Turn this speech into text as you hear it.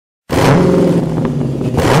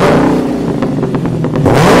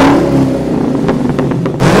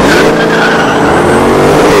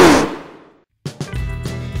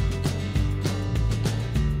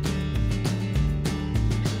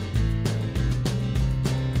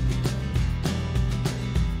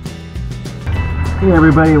Hey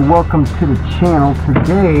everybody, welcome to the channel.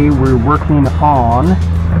 Today we're working on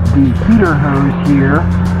the heater hose here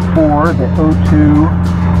for the 02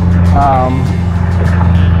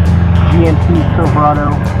 GMC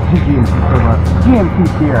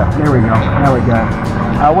Sierra. There we go. Now we got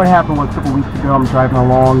it. What happened was a couple weeks ago, I'm driving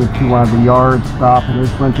along to one of the yard stop, and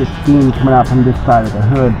there's a bunch of steam coming out from this side of the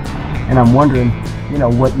hood, and I'm wondering, you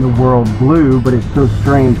know, what in the world blew, but it's so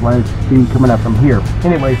strange why there's steam coming up from here.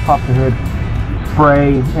 Anyways, pop the hood,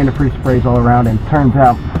 spray, antifreeze sprays all around, and it turns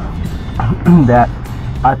out that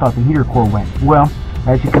I thought the heater core went. Well,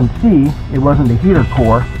 as you can see, it wasn't the heater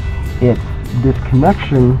core, it's this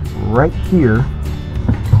connection right here,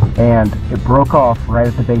 and it broke off right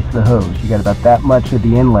at the base of the hose. You got about that much of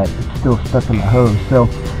the inlet that's still stuck in the hose. So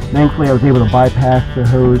thankfully I was able to bypass the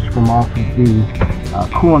hose from off of the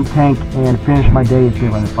coolant tank and finish my day. It's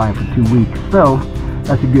been running fine for 2 weeks, so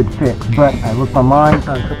that's a good fix. But I looked online,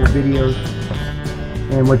 found a couple of videos,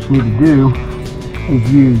 and what you need to do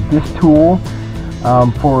is use this tool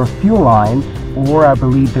for fuel lines, or I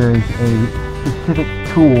believe there is a specific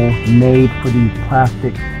tool made for these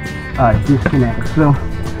plastic disconnects. So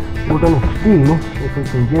we're going to see if we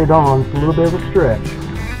can get it on. It's a little bit of a stretch.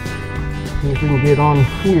 See if we can get on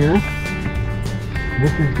here.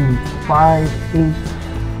 This is the 5/8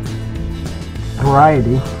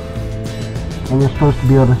 variety, and you're supposed to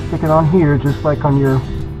be able to stick it on here just like on your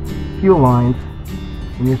fuel lines,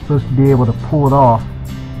 and you're supposed to be able to pull it off.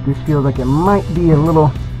 This feels like it might be a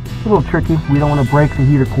little tricky. We don't want to break the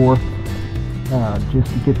heater core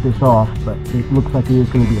just to get this off, but it looks like it is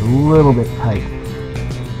going to be a little bit tight.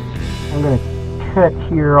 I'm going to cut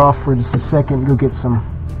here off for just a second, go get some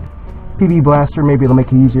PB blaster. Maybe it'll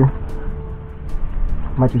make it easier.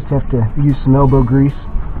 Might just have to use some elbow grease.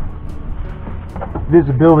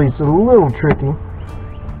 Visibility is a little tricky.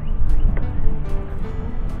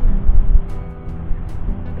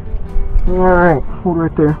 Alright, hold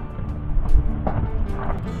right there.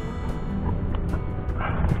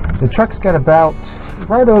 The truck's got about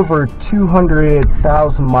right over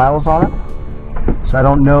 200,000 miles on it, so I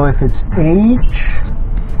don't know if it's age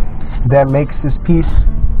that makes this piece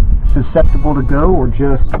susceptible to go, or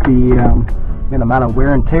just the amount of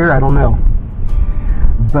wear and tear. I don't know.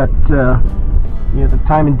 But yeah, the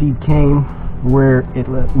time indeed came where it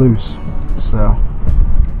let loose, so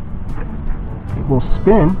it will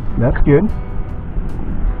spin. That's good,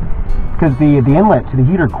 because the inlet to the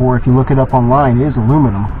heater core, if you look it up online, is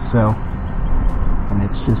aluminum. So, and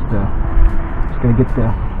it's just gonna get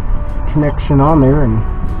the connection on there, and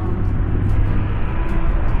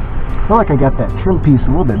I feel like I got that trim piece a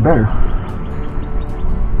little bit better.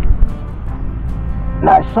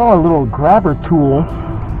 Now I saw a little grabber tool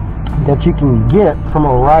that you can get from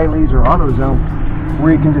O'Reilly's or AutoZone,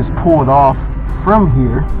 where you can just pull it off from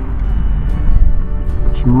here,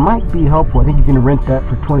 which might be helpful. I think you can rent that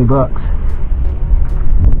for 20 bucks.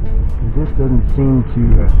 This doesn't seem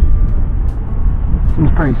to,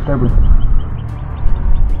 seems pretty stubborn.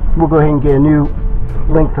 We'll go ahead and get a new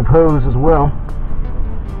length of hose as well.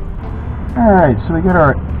 Alright, so we got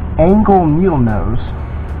our angle needle nose.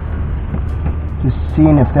 Just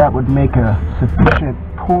seeing if that would make a sufficient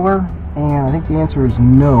puller, and I think the answer is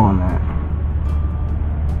no on that.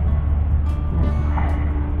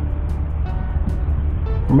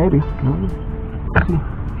 Or maybe. Let's see.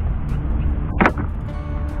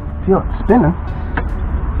 Feel it spinning.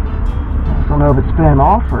 I don't know if it's spinning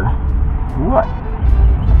off or what.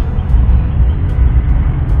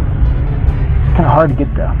 It's kind of hard to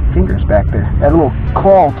get the fingers back there. That little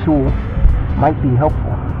claw tool might be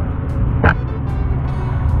helpful.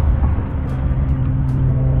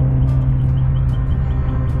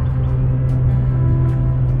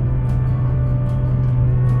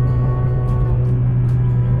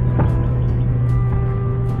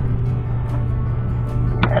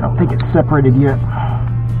 I don't think it's separated yet.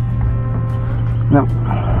 No.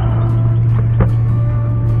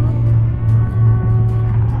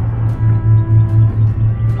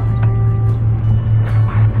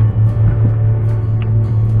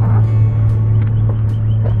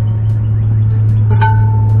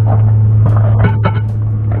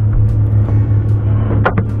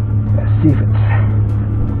 Let's see if it's...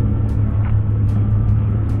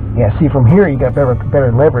 Yeah, see, from here you got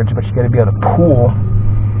better leverage, but you got to be able to pull.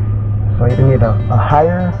 So you need a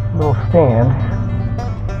higher little stand,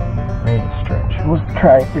 ready to stretch. We'll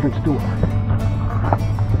try a different stool.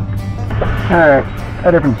 Alright,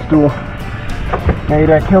 a different stool. Now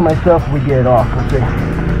either I kill myself or we get it off. Let's see.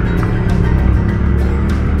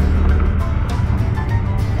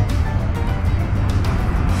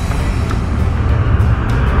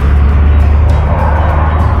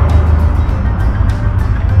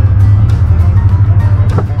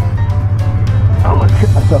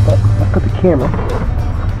 camera.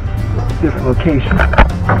 Different location.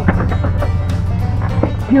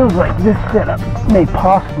 Feels like this setup may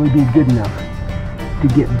possibly be good enough to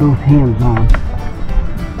get both hands on.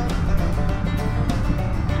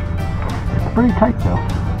 It's pretty tight though.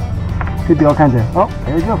 Could be all kinds of, oh,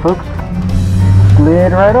 there we go folks.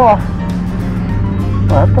 Slid right off.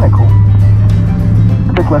 Oh, that's kind of cool.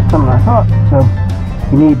 Took less time than I thought. So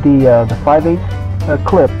you need the 5/8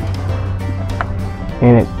 clip,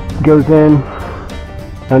 and it goes in,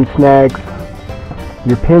 unsnags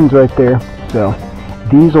your pins right there. So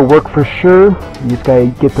these will work for sure. You just gotta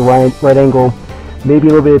get the right angle, maybe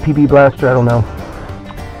a little bit of PB blaster, I don't know.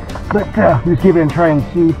 But just give it a try and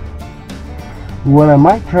see. What I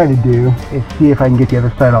might try to do is see if I can get the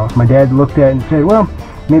other side off. My dad looked at it and said, well,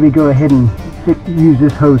 maybe go ahead and use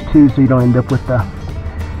this hose too so you don't end up with the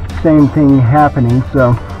same thing happening.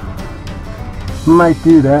 So might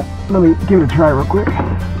do that. Let me give it a try real quick.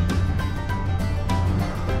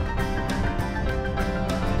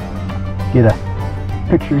 Get a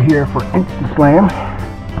picture here for Instagram.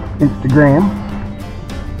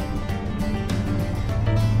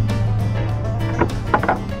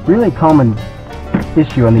 Really common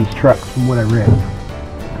issue on these trucks from what I read.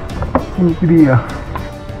 Seems to be a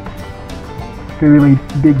really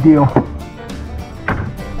big deal.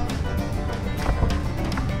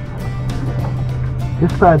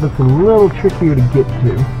 This side looks a little trickier to get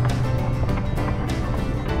to.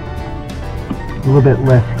 A little bit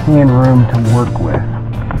less hand room to work with.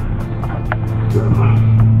 So.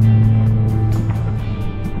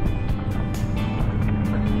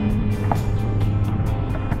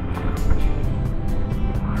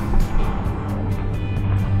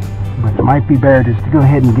 But it might be better just to go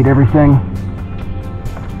ahead and get everything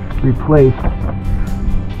replaced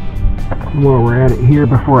while we're at it here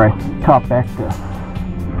before I top back the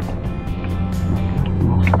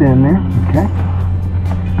little spin there. Okay.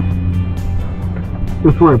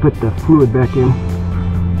 Before I put the fluid back in.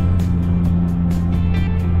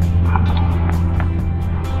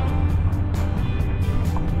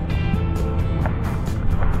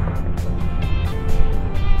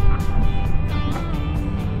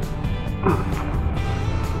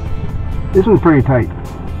 This one's pretty tight.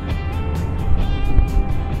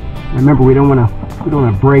 Remember, we don't want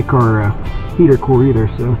to break our heater core either,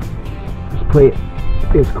 so just play it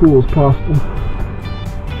as cool as possible.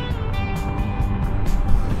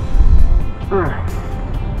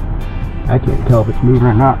 I can't tell if it's moving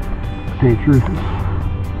or not, to tell you the truth.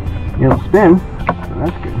 It'll spin, so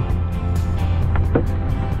that's good.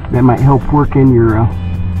 That might help work in your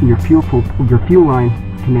fuel line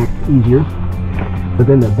connect easier. But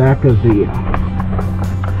then the back of the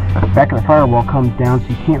firewall comes down, so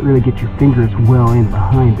you can't really get your fingers well in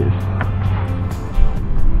behind this.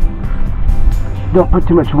 Don't put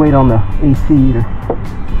too much weight on the AC either.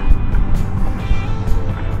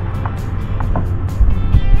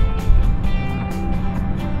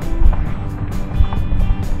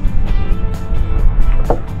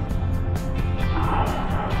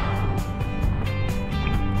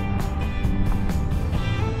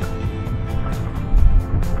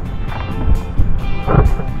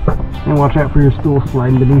 And watch out for your stool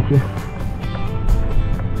sliding beneath you.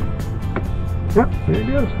 Yep, there it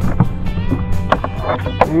goes.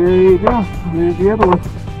 There you go. There's the other one.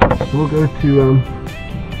 We'll go to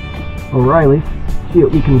O'Reilly's, see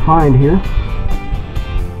what we can find here,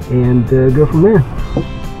 and go from there.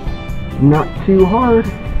 Not too hard.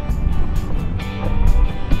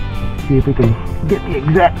 See if we can get the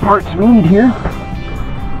exact parts we need here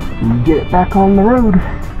and get it back on the road.